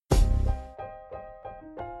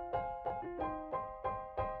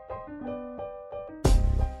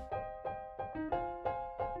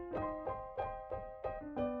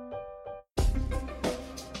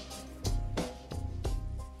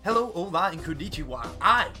Hello, hola, and konnichiwa.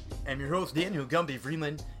 I am your host, Daniel Gumby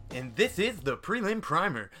Freeland, and this is the Prelim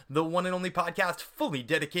Primer, the one and only podcast fully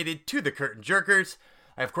dedicated to the curtain jerkers.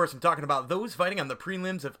 I, of course, am talking about those fighting on the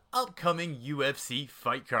prelims of upcoming UFC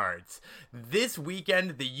fight cards. This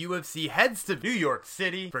weekend, the UFC heads to New York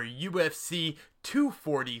City for UFC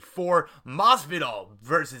 244, Masvidal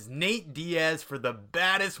versus Nate Diaz for the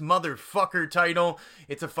baddest motherfucker title.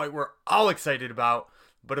 It's a fight we're all excited about.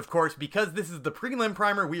 But of course, because this is the prelim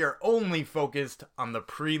primer, we are only focused on the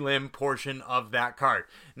prelim portion of that card.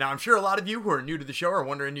 Now, I'm sure a lot of you who are new to the show are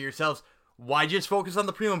wondering to yourselves, why just focus on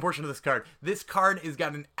the prelim portion of this card? This card has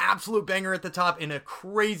got an absolute banger at the top and a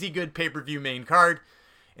crazy good pay-per-view main card.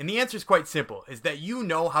 And the answer is quite simple, is that you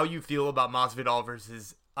know how you feel about Masvidal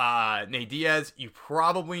versus Nate Diaz. You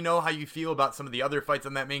probably know how you feel about some of the other fights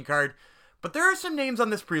on that main card. But there are some names on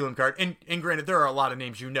this prelim card, and granted, there are a lot of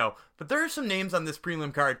names you know, but there are some names on this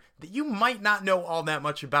prelim card that you might not know all that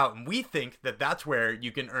much about, and we think that that's where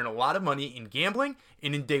you can earn a lot of money in gambling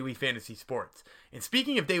and in daily fantasy sports. And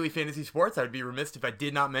speaking of daily fantasy sports, I'd be remiss if I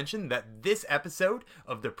did not mention that this episode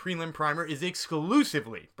of the Prelim Primer is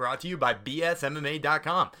exclusively brought to you by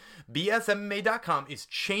BSMMA.com. BSMMA.com is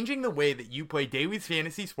changing the way that you play daily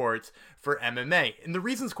fantasy sports for MMA, and the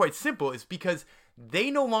reason's quite simple, is because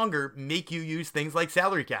they no longer make you use things like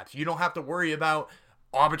salary caps. You don't have to worry about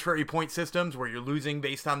arbitrary point systems where you're losing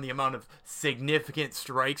based on the amount of significant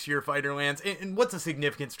strikes your fighter lands. And what's a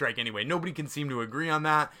significant strike anyway? Nobody can seem to agree on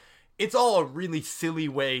that. It's all a really silly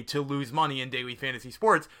way to lose money in daily fantasy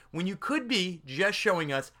sports when you could be just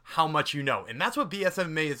showing us how much you know. And that's what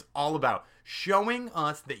BSMMA is all about, showing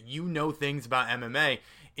us that you know things about MMA.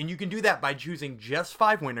 And you can do that by choosing just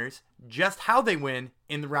 5 winners, just how they win,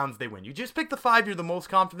 in the rounds they win. You just pick the 5 you're the most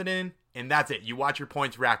confident in, and that's it. You watch your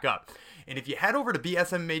points rack up. And if you head over to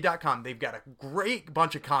BSMMA.com, they've got a great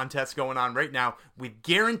bunch of contests going on right now with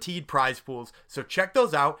guaranteed prize pools. So check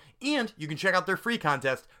those out, and you can check out their free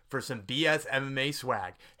contest for some BSMMA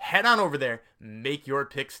swag. Head on over there, make your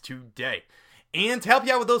picks today. And to help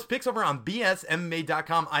you out with those picks over on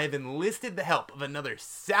BSMMA.com, I have enlisted the help of another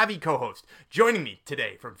savvy co-host. Joining me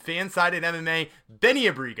today from Fansided MMA, Benny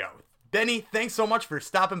Abrigo. Benny, thanks so much for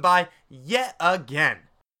stopping by yet again.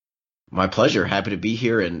 My pleasure. Happy to be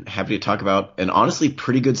here and happy to talk about an honestly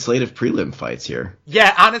pretty good slate of prelim fights here.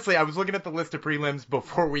 Yeah, honestly, I was looking at the list of prelims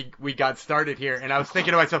before we got started here, and I was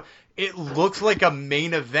thinking to myself, it looks like a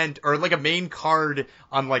main event or like a main card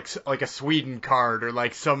on like a Sweden card or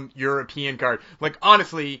like some European card. Like,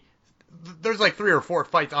 honestly, there's like 3 or 4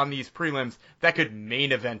 fights on these prelims that could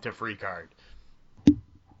main event a free card.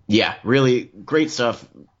 Yeah, really great stuff.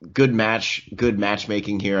 Good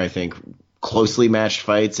matchmaking here, I think. Closely matched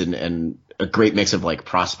fights and a great mix of like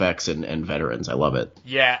prospects and veterans. I love it.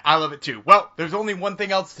 Yeah, I love it too. Well, there's only one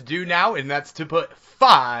thing else to do now, and that's to put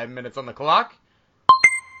 5 minutes on the clock.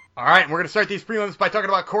 All right, and we're going to start these prelims by talking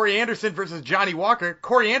about Corey Anderson versus Johnny Walker.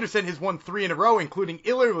 Corey Anderson has won 3 in a row, including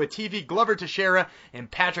Ilir Latifi, Glover Teixeira,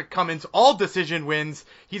 and Patrick Cummins, all decision wins.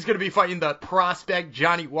 He's going to be fighting the prospect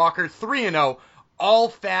Johnny Walker, 3-0. All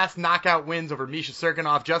fast knockout wins over Misha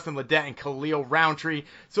Cirkunov, Justin Ledet, and Khalil Roundtree.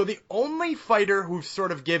 So the only fighter who's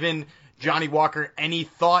sort of given Johnny Walker any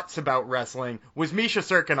thoughts about wrestling was Misha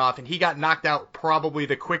Cirkunov, and he got knocked out probably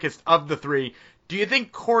the quickest of the 3. Do you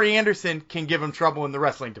think Corey Anderson can give him trouble in the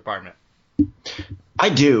wrestling department? I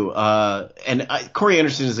do. Corey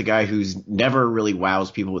Anderson is a guy who's never really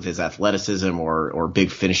wows people with his athleticism or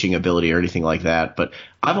big finishing ability or anything like that. But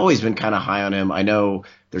I've always been kind of high on him. I know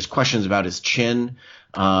there's questions about his chin.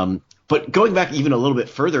 But going back even a little bit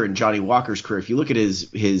further in Johnny Walker's career, if you look at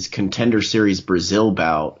his Contender Series Brazil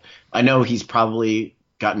bout, I know he's probably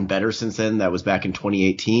gotten better since then. That was back in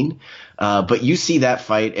 2018. But you see that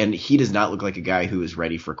fight, and he does not look like a guy who is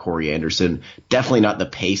ready for Corey Anderson. Definitely not the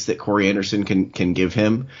pace that Corey Anderson can give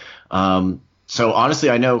him. So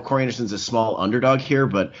honestly, I know Corey Anderson's a small underdog here,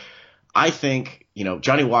 but I think,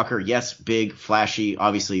 Johnny Walker, yes, big, flashy,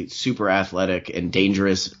 obviously super athletic and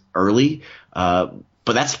dangerous early. But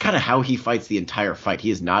that's kind of how he fights the entire fight.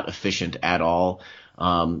 He is not efficient at all.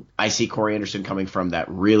 I see Corey Anderson coming from that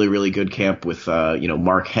really, really good camp with,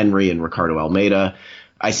 Mark Henry and Ricardo Almeida.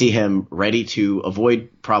 I see him ready to avoid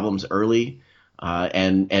problems early,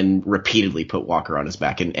 and repeatedly put Walker on his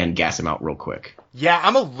back and gas him out real quick. Yeah,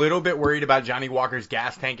 I'm a little bit worried about Johnny Walker's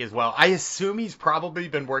gas tank as well. I assume he's probably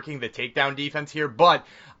been working the takedown defense here, but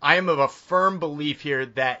I am of a firm belief here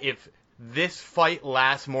that if this fight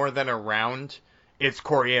lasts more than a round, it's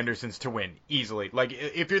Corey Anderson's to win easily. Like,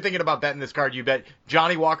 if you're thinking about betting this card, you bet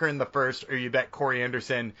Johnny Walker in the first or you bet Corey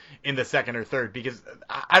Anderson in the second or third, because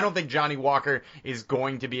I don't think Johnny Walker is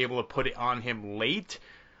going to be able to put it on him late.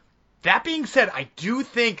 That being said, I do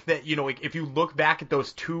think that, if you look back at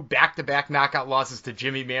those 2 back-to-back knockout losses to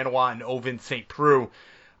Jimmy Manuwa and Ovince St. Preux,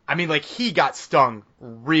 I mean, he got stung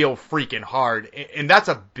real freaking hard, and that's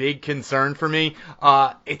a big concern for me.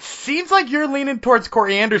 It seems like you're leaning towards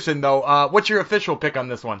Corey Anderson, though. What's your official pick on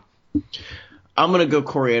this one? I'm going to go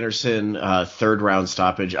Corey Anderson, 3rd round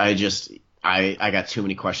stoppage. I got too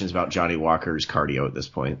many questions about Johnny Walker's cardio at this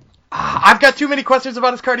point. I've got too many questions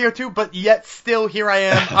about his cardio too, but yet still here I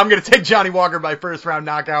am. I'm going to take Johnny Walker by 1st round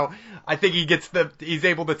knockout. I think he's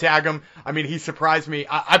able to tag him. I mean, he surprised me.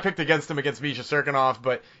 I picked against him against Misha Cirkunov,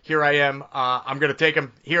 but here I am. I'm going to take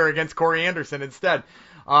him here against Corey Anderson instead.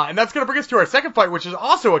 And that's going to bring us to our second fight, which is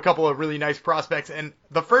also a couple of really nice prospects. And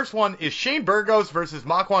the first one is Shane Burgos versus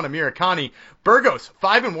Makwan Amirkhani. Burgos,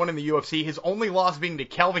 5-1 in the UFC. His only loss being to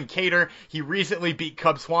Calvin Kattar. He recently beat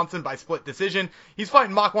Cub Swanson by split decision. He's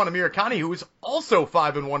fighting Makwan Amirkhani, who is also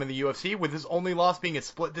 5-1 in the UFC, with his only loss being a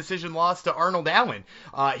split decision loss to Arnold Allen.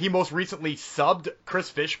 He most recently subbed Chris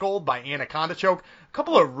Fishgold by Anaconda choke. A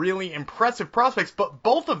couple of really impressive prospects, but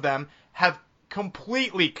both of them have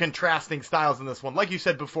completely contrasting styles in this one. Like you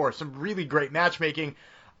said before, some really great matchmaking.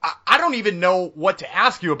 I don't even know what to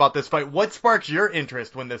ask you about this fight. What sparks your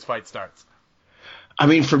interest when this fight starts? I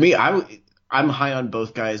mean, for me, I'm high on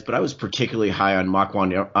both guys, but I was particularly high on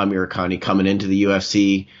Makwan Amirkhani coming into the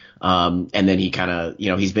UFC. And then he kind of,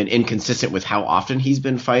 he's been inconsistent with how often he's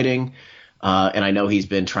been fighting. And I know he's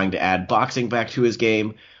been trying to add boxing back to his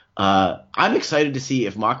game. I'm excited to see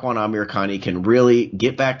if Makwan Amirkhani can really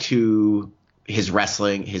get back to his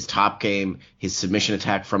wrestling, his top game, his submission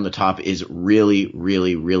attack from the top is really,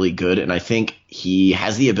 really, really good. And I think he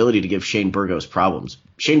has the ability to give Shane Burgos problems.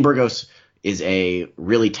 Shane Burgos is a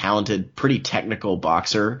really talented, pretty technical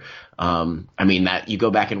boxer. I mean, that you go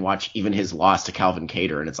back and watch even his loss to Calvin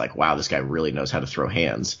Kattar, and it's like, wow, this guy really knows how to throw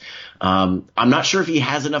hands. I'm not sure if he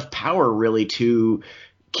has enough power really to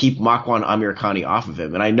keep Makwan Amirkhani off of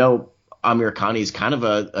him. And I know Amirkhani is kind of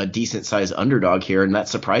a decent-sized underdog here, and that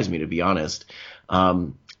surprised me, to be honest.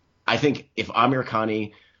 I think if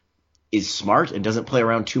Amirkhani is smart and doesn't play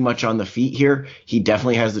around too much on the feet here, he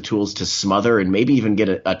definitely has the tools to smother and maybe even get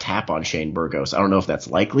a tap on Shane Burgos. I don't know if that's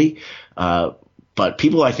likely, but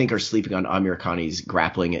people, I think, are sleeping on Amirkhani's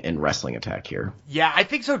grappling and wrestling attack here. Yeah, I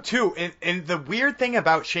think so too. And the weird thing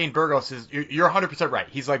about Shane Burgos is you're 100% right.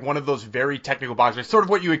 He's like one of those very technical boxers, sort of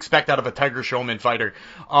what you expect out of a Tiger Showman fighter.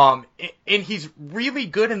 And he's really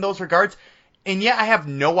good in those regards. And yet I have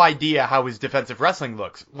no idea how his defensive wrestling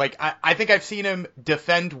looks. Like, I think I've seen him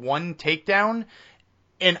defend one takedown,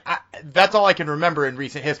 and that's all I can remember in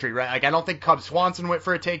recent history, right? Like, I don't think Cub Swanson went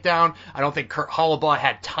for a takedown. I don't think Kurt Hollabaugh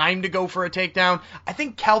had time to go for a takedown. I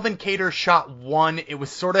think Calvin Kattar shot one. It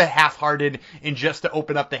was sort of half-hearted and just to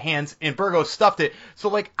open up the hands, and Burgos stuffed it. So,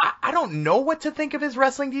 like, I don't know what to think of his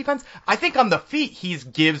wrestling defense. I think on the feet, he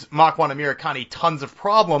gives Makwan Amirkhani tons of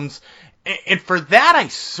problems. And for that, I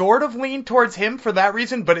sort of lean towards him for that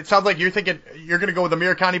reason, but it sounds like you're thinking you're going to go with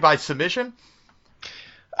Amirkhani by submission?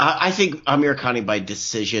 I think Amirkhani by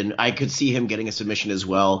decision. I could see him getting a submission as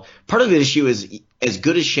well. Part of the issue is, as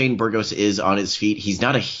good as Shane Burgos is on his feet, he's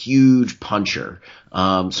not a huge puncher.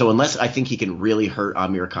 So unless I think he can really hurt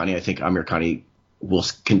Amirkhani, I think Amirkhani will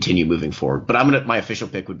continue moving forward. But my official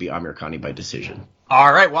pick would be Amirkhani by decision.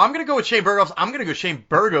 All right, well, I'm going to go with Shane Burgos. I'm going to go Shane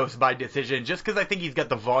Burgos by decision just because I think he's got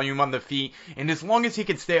the volume on the feet. And as long as he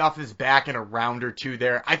can stay off his back in a round or two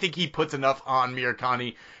there, I think he puts enough on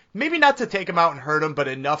Amirkhani. Maybe not to take him out and hurt him, but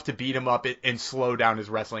enough to beat him up and slow down his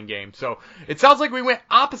wrestling game. So it sounds like we went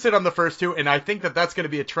opposite on the first two, and I think that that's going to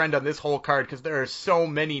be a trend on this whole card because there are so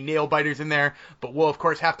many nail biters in there. But we'll, of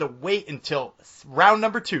course, have to wait until round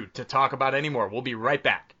number 2 to talk about any more. We'll be right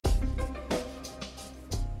back.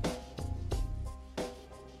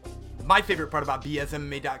 My favorite part about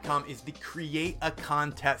BSMMA.com is the create a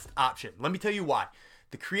contest option. Let me tell you why.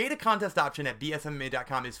 The create a contest option at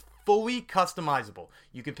BSMMA.com is fully customizable.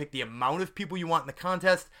 You can pick the amount of people you want in the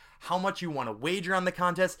contest, how much you want to wager on the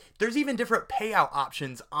contest. There's even different payout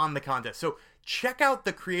options on the contest. So check out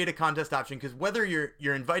the create a contest option because whether you're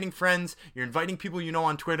inviting friends, you're inviting people you know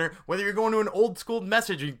on Twitter, whether you're going to an old school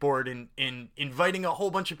messaging board and inviting a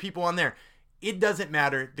whole bunch of people on there, it doesn't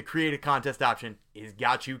matter. The create a contest option is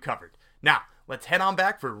got you covered. Now, let's head on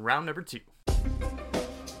back for round number 2.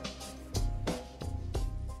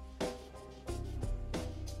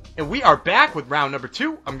 And we are back with round number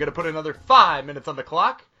 2. I'm going to put another 5 minutes on the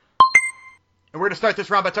clock. And we're going to start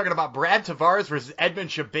this round by talking about Brad Tavares versus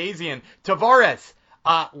Edmund Shabazian. Tavares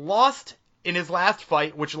lost in his last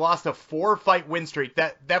fight, which lost a 4-fight win streak.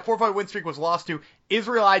 That 4-fight win streak was lost to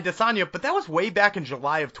Israel Adesanya, but that was way back in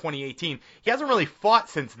July of 2018. He hasn't really fought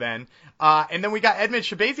since then. And then we got Edmund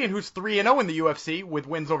Shabazian, who's 3-0 in the UFC with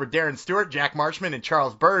wins over Darren Stewart, Jack Marshman, and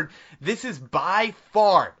Charles Byrd. This is by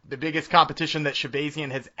far the biggest competition that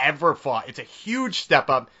Shabazian has ever fought. It's a huge step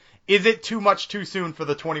up. Is it too much too soon for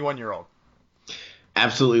the 21-year-old?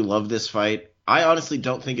 Absolutely love this fight. I honestly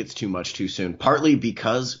don't think it's too much too soon, partly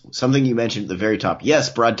because something you mentioned at the very top. Yes,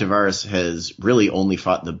 Brad Tavares has really only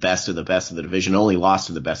fought the best of the division, only lost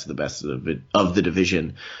to the best of the best of the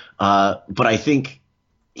division. But I think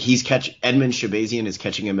Edmund Shabazian is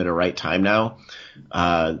catching him at a right time now,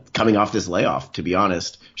 coming off this layoff, to be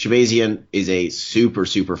honest. Shabazian is a super,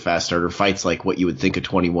 super fast starter, fights like what you would think a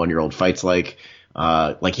 21-year-old fights like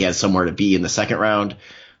he has somewhere to be in the second round.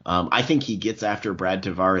 I think he gets after Brad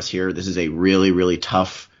Tavares here. This is a really, really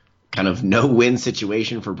tough kind of no-win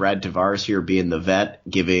situation for Brad Tavares here, being the vet,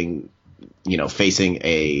 facing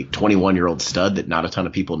a 21-year-old stud that not a ton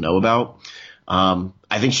of people know about. I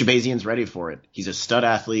think Shabazian's ready for it. He's a stud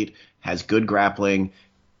athlete, has good grappling,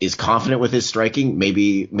 is confident with his striking.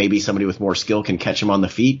 Maybe somebody with more skill can catch him on the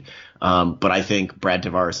feet. But I think Brad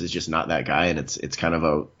Tavares is just not that guy, and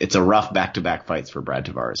it's a rough back-to-back fights for Brad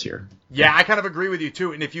Tavares here. Yeah, I kind of agree with you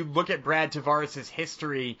too. And if you look at Brad Tavares'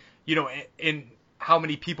 history, in how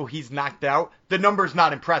many people he's knocked out, the number's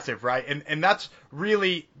not impressive, right? And that's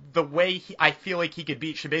really the way I feel like he could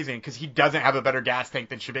beat Shabazian, because he doesn't have a better gas tank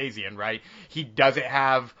than Shabazian, right? He doesn't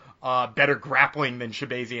have better grappling than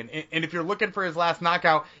Shabazian. And if you're looking for his last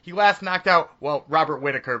knockout, he last knocked out, Robert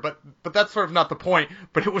Whittaker, but that's sort of not the point,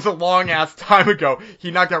 but it was a long ass time ago.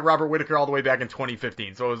 He knocked out Robert Whittaker all the way back in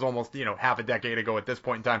 2015, so it was almost, half a decade ago at this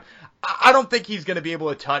point in time. I don't think he's going to be able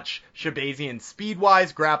to touch Shabazian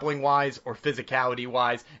speed-wise, grappling-wise, or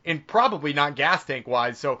physicality-wise, and probably not gas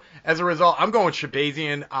tank-wise, so as a result, I'm going with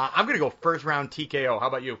Shabazian. I'm going to go first round TKO. How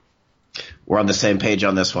about you? We're on the same page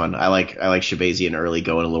on this one. I like Shabazian early,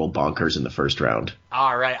 going a little bonkers in the first round.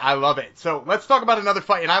 All right, I love it. So let's talk about another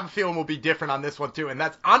fight, and I have a feeling we'll be different on this one too, and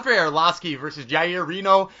that's Andrei Arlovski versus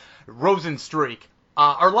Jairzinho Rozenstruik.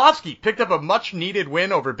 Arlovski picked up a much-needed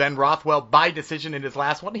win over Ben Rothwell by decision in his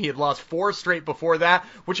last one. He had lost 4 straight before that,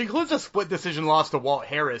 which includes a split decision loss to Walt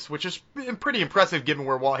Harris, which is pretty impressive given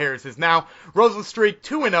where Walt Harris is now. Rozenstruik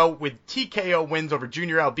 2-0 with TKO wins over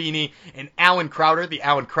Junior Albini and Alan Crowder, the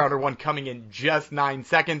Alan Crowder one coming in just 9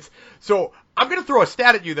 seconds. So I'm going to throw a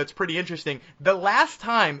stat at you that's pretty interesting. The last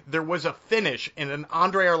time there was a finish in an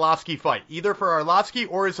Andrei Arlovski fight, either for Arlovski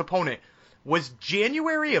or his opponent, was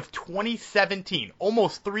January of 2017,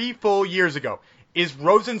 almost 3 full years ago. Is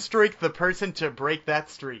Rozenstruik the person to break that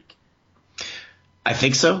streak? I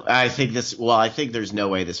think so. I think there's no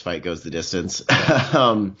way this fight goes the distance.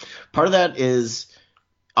 Part of that is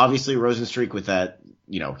obviously Rozenstruik with that,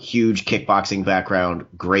 huge kickboxing background,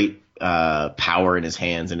 great power in his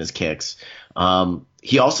hands and his kicks.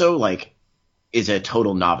 He also is a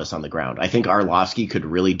total novice on the ground. I think Arlovski could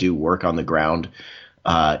really do work on the ground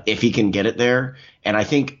if he can get it there. And I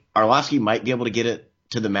think Arlovski might be able to get it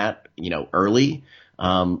to the mat, early.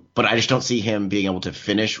 But I just don't see him being able to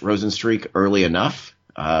finish Rozenstruik early enough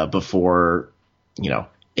before,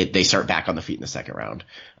 they start back on the feet in the second round.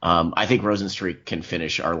 I think Rozenstruik can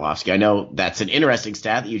finish Arlovski. I know that's an interesting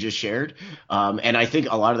stat that you just shared. And I think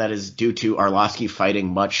a lot of that is due to Arlovski fighting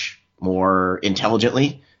much more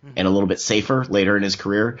intelligently and a little bit safer later in his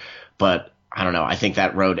career. But I don't know. I think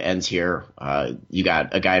that road ends here. You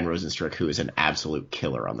got a guy in Rozenstruik who is an absolute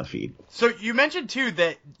killer on the feet. So you mentioned, too,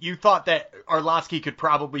 that you thought that Arlovski could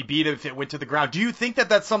probably beat him if it went to the ground. Do you think that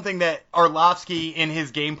that's something that Arlovski in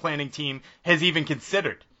his game planning team has even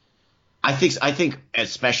considered? I think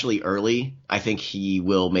especially early, I think he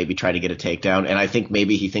will maybe try to get a takedown, and I think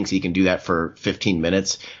maybe he thinks he can do that for 15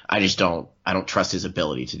 minutes. I don't trust his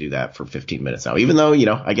ability to do that for 15 minutes now, even though,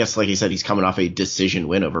 I guess like he said, he's coming off a decision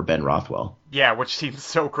win over Ben Rothwell. Yeah, which seems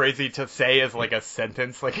so crazy to say as like a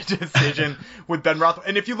sentence, like a decision with Ben Rothwell.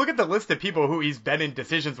 And if you look at the list of people who he's been in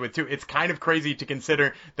decisions with too, it's kind of crazy to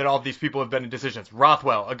consider that all of these people have been in decisions.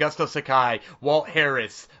 Rothwell, Augusto Sakai, Walt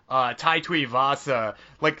Harris, Tai Tuivasa,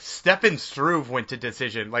 like Stefan Struve went to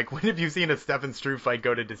decision. Like, when have you seen a Stefan Struve fight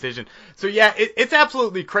go to decision? So yeah, it's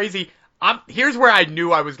absolutely crazy. Here's where I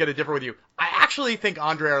knew I was going to differ with you. I actually think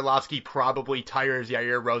Andrei Arlovski probably tires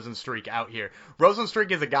Jair Rozenstruik out here.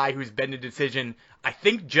 Rozenstruik is a guy who's been to decision, I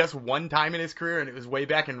think, just one time in his career, and it was way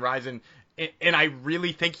back in Rizin. And I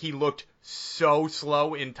really think he looked so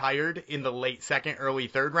slow and tired in the late second, early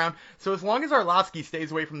third round. So as long as Arlovski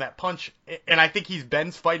stays away from that punch, and I think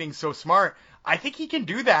Ben's fighting so smart, I think he can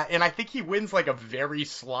do that, and I think he wins like a very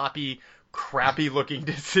sloppy, crappy looking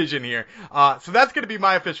decision here. So that's going to be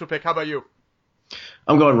my official pick. How about you?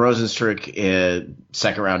 I'm going Rosenstruck,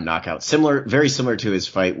 second round knockout. Very similar to his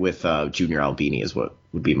fight with Junior Albini is what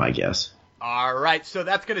would be my guess. All right, so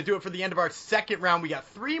that's going to do it for the end of our second round. We got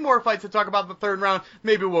 3 more fights to talk about in the third round.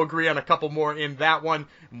 Maybe we'll agree on a couple more in that one.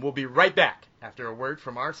 And we'll be right back after a word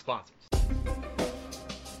from our sponsors.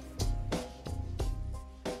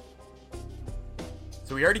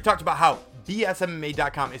 So we already talked about how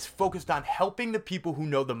BSMMA.com is focused on helping the people who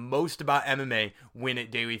know the most about MMA win at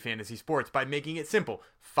Daily Fantasy Sports by making it simple.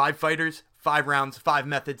 5 fighters, 5 rounds, 5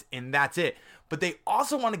 methods, and that's it. But they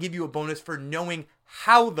also want to give you a bonus for knowing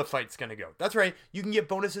how the fight's going to go. That's right. You can get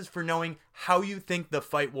bonuses for knowing how you think the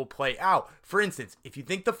fight will play out. For instance, if you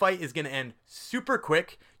think the fight is going to end super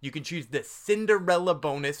quick, you can choose the Cinderella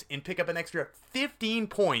bonus and pick up an extra 15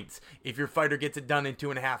 points if your fighter gets it done in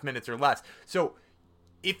 2.5 minutes or less. So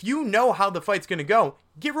if you know how the fight's going to go,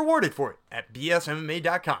 get rewarded for it at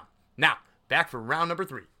bsmma.com. Now, back for round number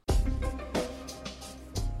 3.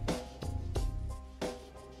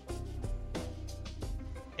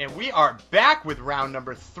 And we are back with round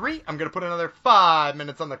number 3. I'm going to put another 5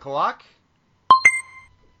 minutes on the clock.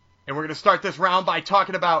 And we're going to start this round by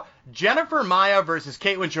talking about Jennifer Maia versus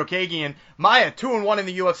Katlyn Chookagian. Maia, 2-1 in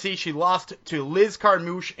the UFC. She lost to Liz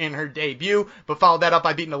Carmouche in her debut, but followed that up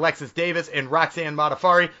by beating Alexis Davis and Roxanne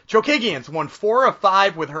Modafferi. Chookagian's won 4 of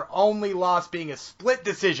 5, with her only loss being a split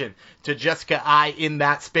decision to Jessica Eye in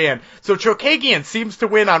that span. So Chookagian seems to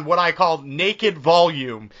win on what I call naked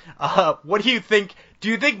volume. What do you think? Do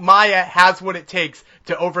you think Maia has what it takes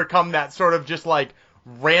to overcome that sort of just like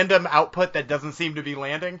random output that doesn't seem to be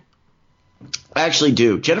landing? I actually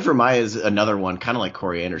do. Jennifer Maia is another one, kind of like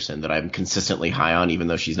Corey Anderson, that I'm consistently high on, even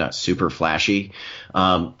though she's not super flashy.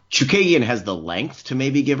 Chookagian has the length to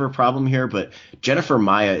maybe give her a problem here, but Jennifer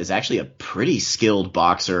Maia is actually a pretty skilled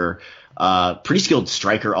boxer, pretty skilled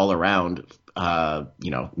striker all around.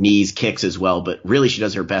 Knees, kicks as well, but really she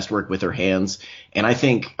does her best work with her hands. And I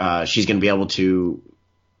think she's going to be able to,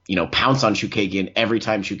 pounce on Chookagian every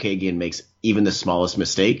time Chookagian makes even the smallest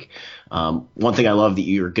mistake. One thing I love that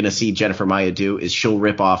you're going to see Jennifer Maia do is she'll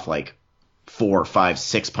rip off like 4, 5,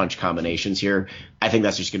 6 punch combinations here. I think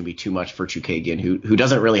that's just going to be too much for Chookagian, who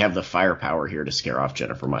doesn't really have the firepower here to scare off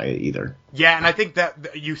Jennifer Maia either. Yeah, and I think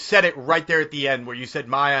that you said it right there at the end where you said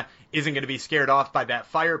Maia isn't going to be scared off by that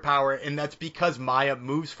firepower, and that's because Maia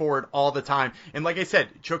moves forward all the time. And like I said,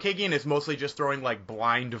 Chookagian is mostly just throwing like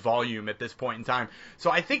blind volume at this point in time.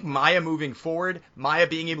 So I think Maia moving forward, Maia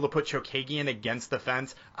being able to put Chookagian against the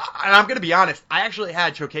fence, and I'm going to be honest, I actually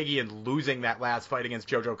had Chookagian losing that last fight against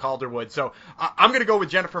JoJo Calderwood. So I'm going to go with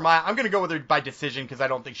Jennifer Maia. I'm going to go with her by decision because I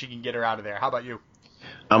don't think she can get her out of there. How about you?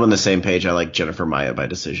 I'm on the same page. I like Jennifer Maia by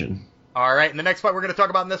decision. All right, and the next fight we're going to talk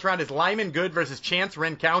about in this round is Lyman Good versus Chance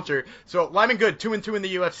Rencounter. So Lyman Good, 2-2 in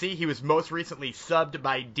the UFC. He was most recently subbed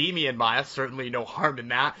by Demian Maia. Certainly no harm in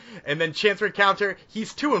that. And then Chance Rencounter,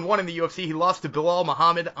 he's 2-1 in the UFC. He lost to Bilal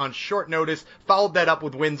Muhammad on short notice. Followed that up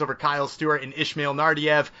with wins over Kyle Stewart and Ishmael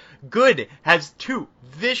Nardiev. Good has 2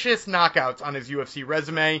 vicious knockouts on his UFC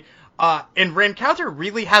resume. And Rencounter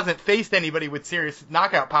really hasn't faced anybody with serious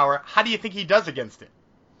knockout power. How do you think he does against it?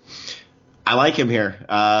 I like him here.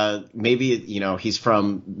 Maybe, he's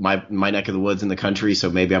from my neck of the woods in the country, so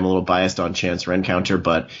maybe I'm a little biased on Chance Rencounter,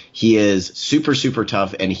 but he is super, super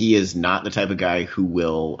tough, and he is not the type of guy who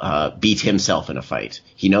will beat himself in a fight.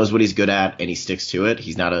 He knows what he's good at, and he sticks to it.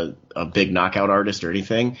 He's not a big knockout artist or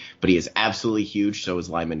anything, but he is absolutely huge, so is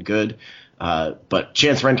Lyman Good. But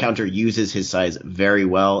Chance Rencounter uses his size very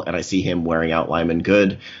well, and I see him wearing out Lyman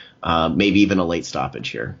Good, maybe even a late stoppage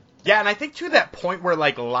here. Yeah, and I think to that point where,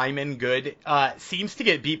 like, Lyman Good seems to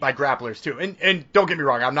get beat by grapplers, too. And don't get me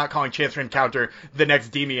wrong, I'm not calling Chance Rencounter the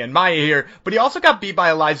next Demian Maia here, but he also got beat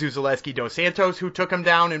by Elizeu Zaleski dos Santos, who took him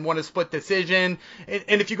down and won a split decision.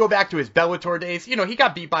 And if you go back to his Bellator days, he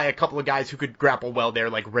got beat by a couple of guys who could grapple well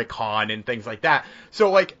there, like Rick Hahn and things like that.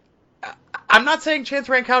 So, like, I'm not saying Chance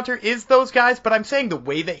Rencounter is those guys, but I'm saying the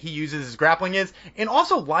way that he uses his grappling is. And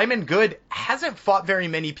also, Lyman Good hasn't fought very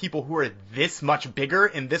many people who are this much bigger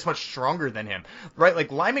and this much stronger than him, right?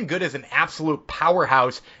 Like, Lyman Good is an absolute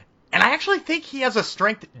powerhouse, and I actually think he has a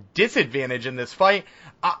strength disadvantage in this fight.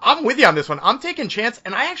 I'm with you on this one. I'm taking Chance,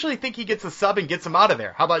 and I actually think he gets a sub and gets him out of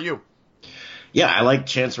there. How about you? Yeah, I like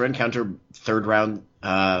Chance Rencounter third round.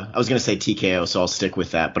 I was going to say TKO, so I'll stick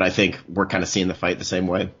with that, but I think we're kind of seeing the fight the same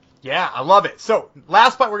way. Yeah, I love it. So,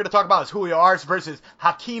 last fight we're going to talk about is Julio Arce versus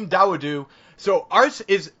Hakeem Dawodu. So, Arce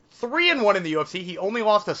is 3-1 in the UFC. He only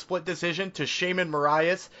lost a split decision to Shaman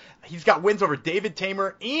Moraes. He's got wins over David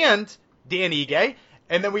Tamer and Dan Ige.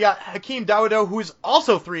 And then we got Hakeem Dawodu, who's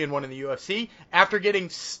also 3-1 in the UFC. After getting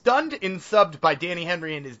stunned and subbed by Danny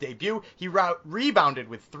Henry in his debut, he rebounded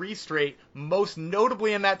with 3 straight. Most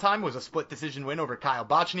notably in that time was a split decision win over Kyle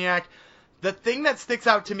Bochniak. The thing that sticks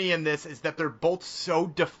out to me in this is that they're both so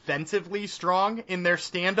defensively strong in their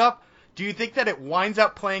stand-up. Do you think that it winds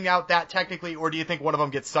up playing out that technically, or do you think one of them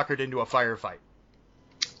gets suckered into a firefight?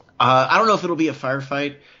 I don't know if it'll be a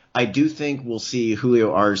firefight. I do think we'll see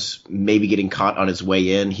Julio Arce maybe getting caught on his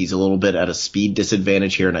way in. He's a little bit at a speed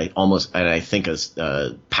disadvantage here, and I think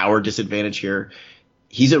a power disadvantage here.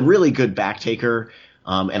 He's a really good back taker,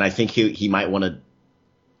 and I think he might want to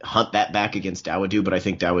hunt that back against Dawodu, but I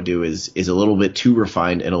think Dawodu is a little bit too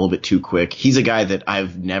refined and a little bit too quick. He's a guy that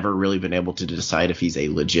I've never really been able to decide if he's a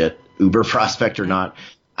legit uber prospect or not.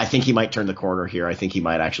 I think he might turn the corner here. I think he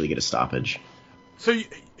might actually get a stoppage. So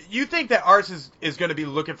you think that Arce is going to be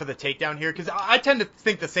looking for the takedown here? Because I tend to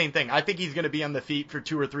think the same thing. I think he's going to be on the feet for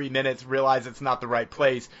 2 or 3 minutes, realize it's not the right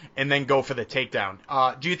place, and then go for the takedown.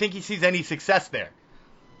 Do you think he sees any success there?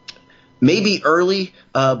 Maybe early,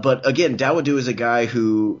 but again, Dawodu is a guy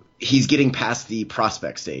who he's getting past the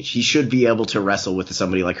prospect stage. He should be able to wrestle with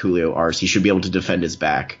somebody like Julio Arce. He should be able to defend his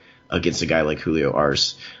back against a guy like Julio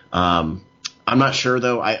Arce. I'm not sure,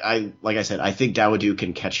 though. Like I said, I think Dawodu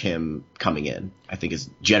can catch him coming in. I think is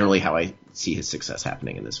generally how I see his success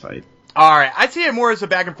happening in this fight. All right. I see it more as a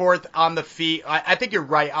back and forth on the feet. I think you're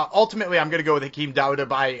right. Ultimately, I'm going to go with Hakeem Dawodu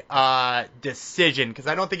by decision because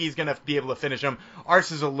I don't think he's going to be able to finish him.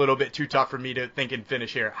 Arce is a little bit too tough for me to think and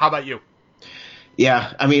finish here. How about you?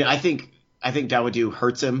 Yeah, I mean, I think Dawodu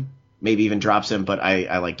hurts him, maybe even drops him, but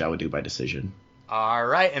I like Dawodu by decision. All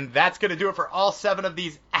right, and that's going to do it for all 7 of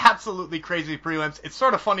these absolutely crazy prelims. It's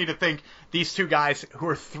sort of funny to think these 2 guys who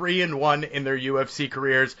are 3-1 in their UFC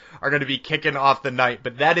careers are going to be kicking off the night,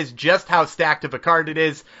 but that is just how stacked of a card it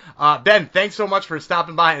is. Ben, thanks so much for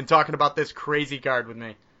stopping by and talking about this crazy card with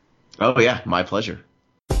me. Oh, yeah, my pleasure.